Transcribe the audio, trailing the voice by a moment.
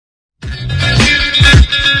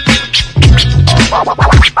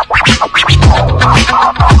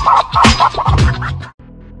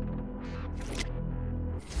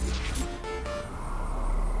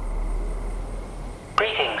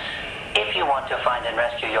want to find and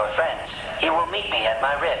rescue your friends, you will meet me at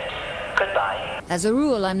my rift. Goodbye. As a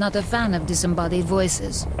rule, I'm not a fan of disembodied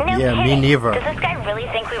voices. No Yeah, me kidding. neither. Does this guy really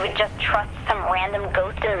think we would just trust some random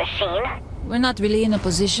ghost in a machine? We're not really in a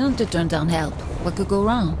position to turn down help. What could go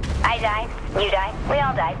wrong? I die, you die, we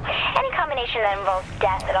all die. Any combination that involves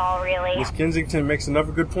death at all, really. Miss Kensington makes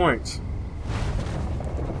another good point.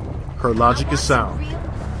 Her logic is sound.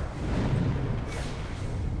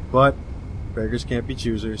 But beggars can't be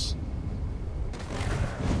choosers.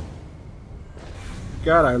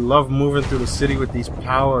 God, I love moving through the city with these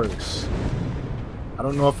powers. I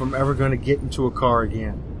don't know if I'm ever going to get into a car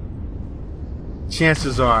again.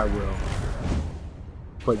 Chances are I will.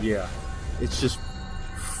 But yeah, it's just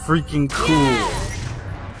freaking cool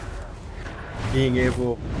being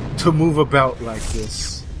able to move about like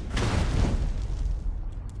this.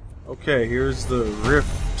 Okay, here's the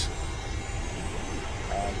rift,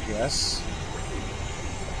 I guess.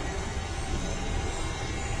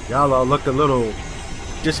 Y'all all look a little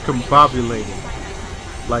discombobulated,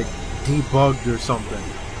 like debugged or something.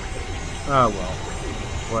 Ah well,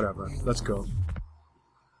 whatever. Let's go.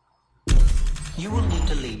 You will need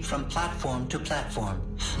to leap from platform to platform.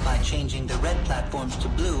 By changing the red platforms to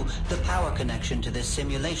blue, the power connection to this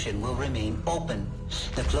simulation will remain open.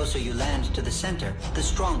 The closer you land to the center, the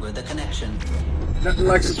stronger the connection. Nothing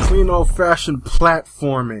like some clean old-fashioned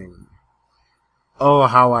platforming. Oh,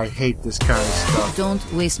 how I hate this kind of stuff.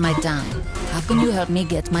 Don't waste my time. How can you help me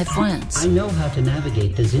get my friends? I know how to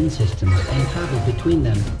navigate the Zin systems and travel between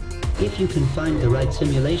them. If you can find the right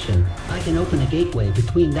simulation, I can open a gateway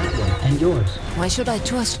between that one and yours. Why should I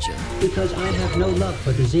trust you? Because I have no love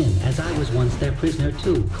for the Zin, as I was once their prisoner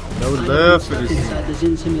too. No I love have for been the stuck Zin. inside the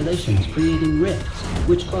Zin simulations, creating rifts,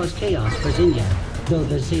 which cause chaos for Zinyak, though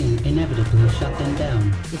the Zin inevitably shut them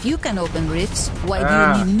down. If you can open rifts, why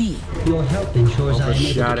do you need me? Your help ensures I am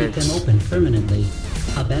able Overshot to keep it. them open permanently,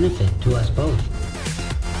 a benefit to us both.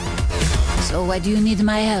 So why do you need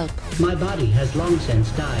my help? My body has long since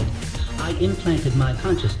died. I implanted my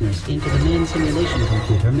consciousness into the main simulation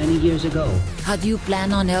computer many years ago. How do you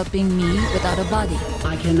plan on helping me without a body?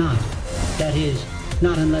 I cannot. That is,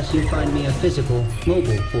 not unless you find me a physical,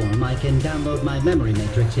 mobile form I can download my memory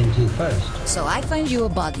matrix into first. So I find you a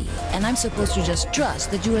body, and I'm supposed to just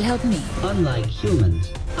trust that you will help me. Unlike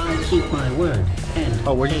humans, I keep my word and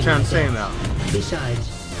Oh, what are you pay trying my to say debt. now? Besides,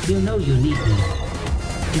 you know you need me.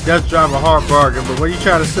 He does drive a hard bargain, but what are you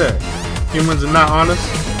trying to say? Humans are not honest?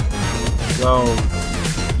 Well,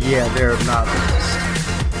 yeah, they're not honest.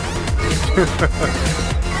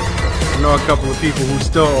 I know a couple of people who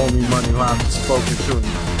still owe me money who I haven't spoken to in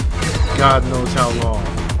God knows how long.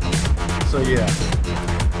 So yeah,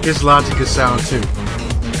 his logic is sound too.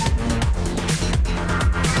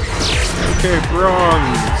 Okay,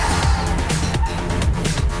 bronze.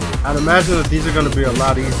 I'd imagine that these are going to be a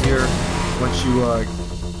lot easier once you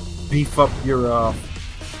beef up your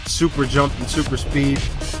super jump and super speed.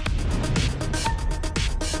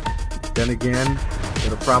 Then again,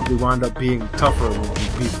 it'll probably wind up being tougher when you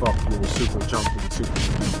beef up your super jump and super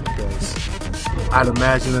speed, because I'd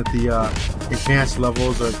imagine that the advanced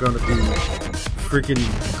levels are going to be freaking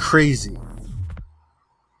crazy.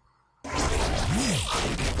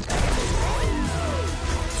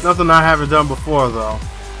 Nothing I haven't done before, though.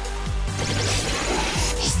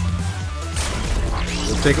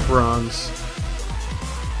 We'll take a bronze.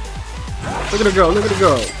 Look at her go, look at her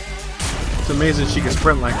go. It's amazing she can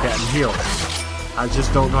sprint like that and heal. I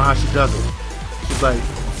just don't know how she does it. She's like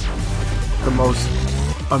the most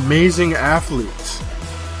amazing athlete.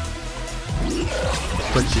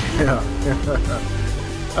 But yeah.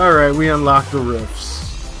 Alright, we unlocked the rifts.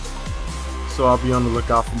 So I'll be on the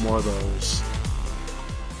lookout for more of those.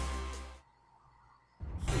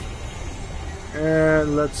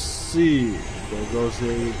 And let's see. There goes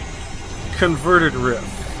a converted rift.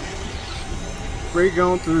 Break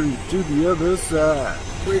on through to the other side.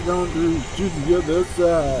 Break on through to the other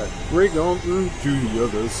side. Break on through to the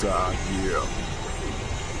other side. Yeah.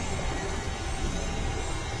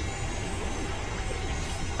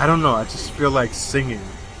 I don't know. I just feel like singing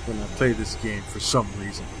when I play this game for some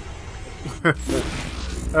reason.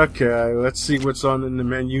 Okay, let's see what's on in the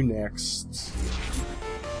menu next.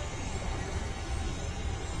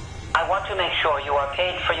 I want to make sure you are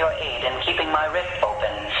paid for your aid in keeping my rift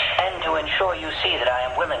open, and to ensure you see that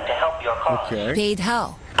I am willing to help your cause. Okay. Paid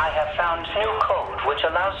how? I have found new code which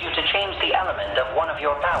allows you to change the element of one of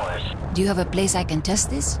your powers. Do you have a place I can test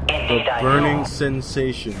this? Indeed, The I burning do.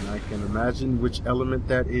 sensation. I can imagine which element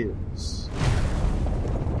that is.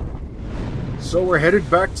 So we're headed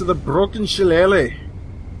back to the broken shillelagh.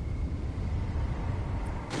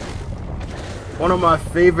 One of my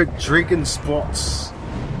favorite drinking spots.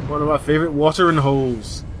 One of my favorite watering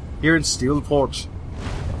holes here in Steelport.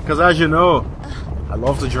 Because as you know, I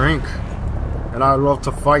love to drink. And I love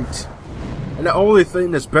to fight. And the only thing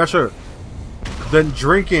that's better than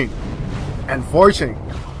drinking and fighting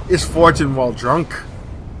is fighting while drunk.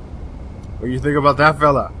 What do you think about that,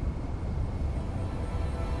 fella?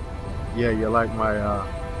 Yeah, you like my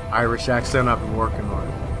Irish accent I've been working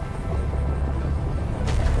on.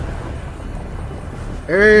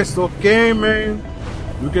 Hey, it's okay, man.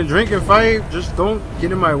 You can drink and fight, just don't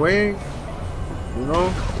get in my way. You know?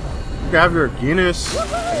 You can have your Guinness.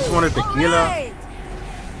 I just want a tequila.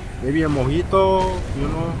 Maybe a mojito, you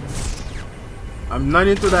know? I'm not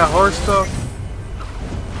into that hard stuff.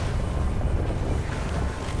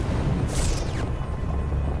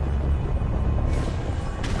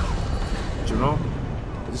 But you know,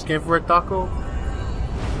 I just came for a taco,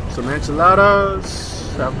 some enchiladas,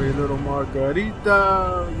 have a little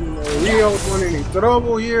margarita, you know, we don't want any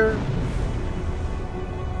trouble here.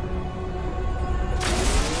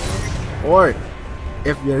 Oi,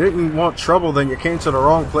 if you didn't want trouble, then you came to the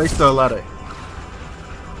wrong place to let it.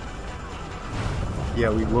 Yeah,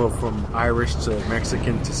 we moved from Irish to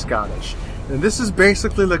Mexican to Scottish. And this is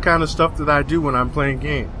basically the kind of stuff that I do when I'm playing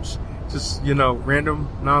games. Just, you know, random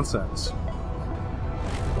nonsense.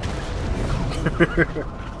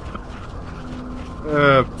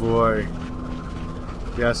 Oh boy.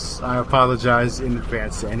 Yes, I apologize in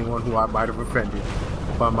advance to anyone who I might have offended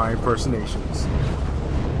by my impersonations.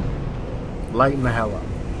 Lighten the hell up.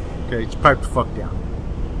 Okay, just pipe the fuck down.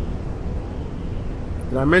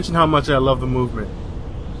 Did I mention how much I love the movement?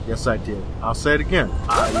 Yes, I did. I'll say it again.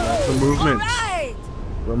 I love the movement. Right.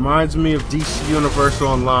 Reminds me of DC Universe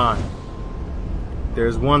Online.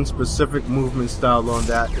 There's one specific movement style on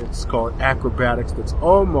that. It's called acrobatics. That's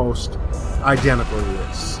almost identical to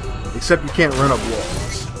this, except you can't run up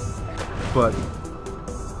walls. But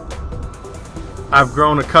I've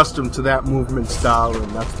grown accustomed to that movement style, and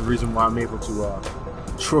that's the reason why I'm able to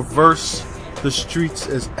traverse the streets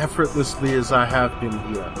as effortlessly as I have been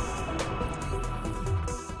here.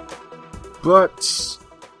 But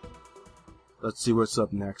let's see what's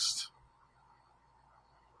up next.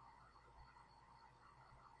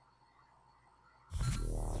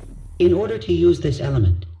 In order to use this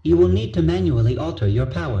element, you will need to manually alter your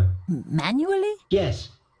power. Manually? Yes.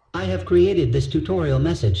 I have created this tutorial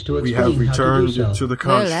message to We explain have how to returned do so. to the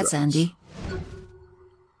Well, construct. that's handy.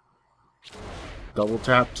 Double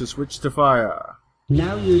tap to switch to fire.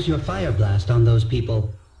 Now use your fire blast on those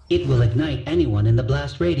people. It will ignite anyone in the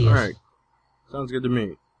blast radius. Alright. Sounds good to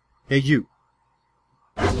me. Hey, you.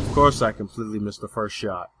 Of course I completely missed the first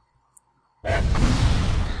shot.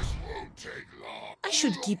 I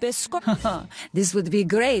should keep a score. This would be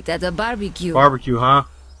great at a barbecue. Barbecue, huh?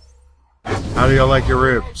 How do y'all like your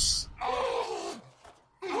ribs?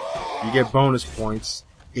 You get bonus points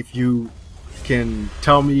if you can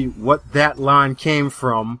tell me what that line came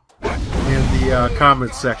from in the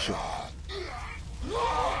comment section.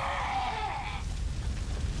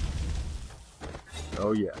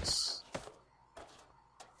 Oh yes.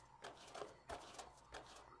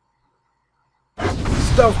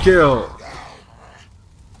 Stealth kill!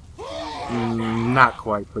 Not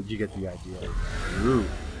quite, but you get the idea. Ooh,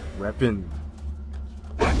 weapon.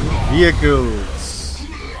 Vehicles.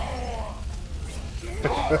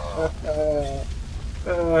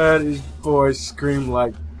 These boys scream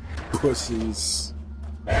like pussies.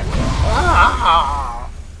 Ah,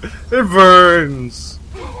 it burns.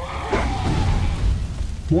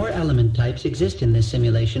 More element types exist in this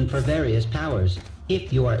simulation for various powers,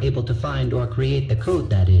 if you are able to find or create the code,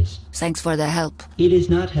 that is. Thanks for the help. It is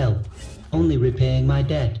not help, only repaying my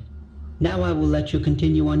debt. Now I will let you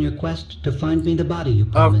continue on your quest to find me the body you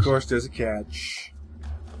promised. Of course, there's a catch.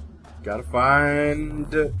 Gotta find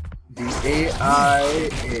the AI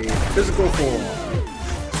a physical form.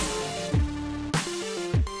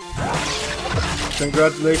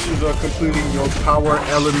 Congratulations on completing your power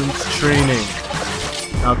elements training.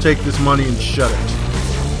 Now take this money and shut it.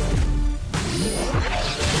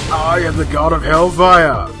 I am the God of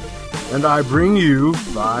Hellfire, and I bring you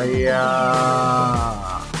fire.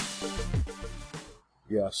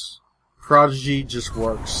 Yes, Prodigy just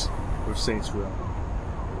works with Saints Row.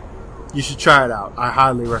 You should try it out. I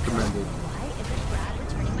highly recommend it.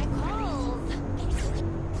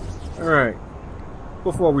 Alright,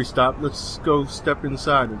 before we stop, let's go step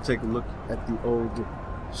inside and take a look at the old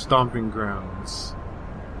stomping grounds.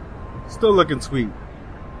 Still looking sweet,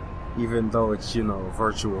 even though it's, you know, a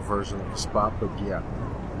virtual version of the spot, but yeah.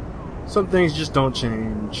 Some things just don't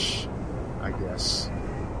change, I guess.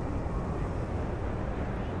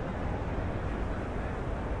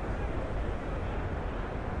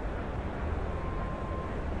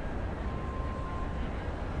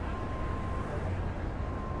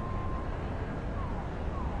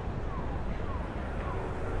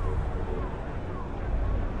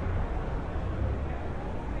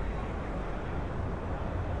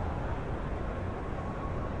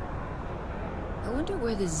 wonder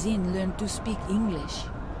where the Zin learned to speak English.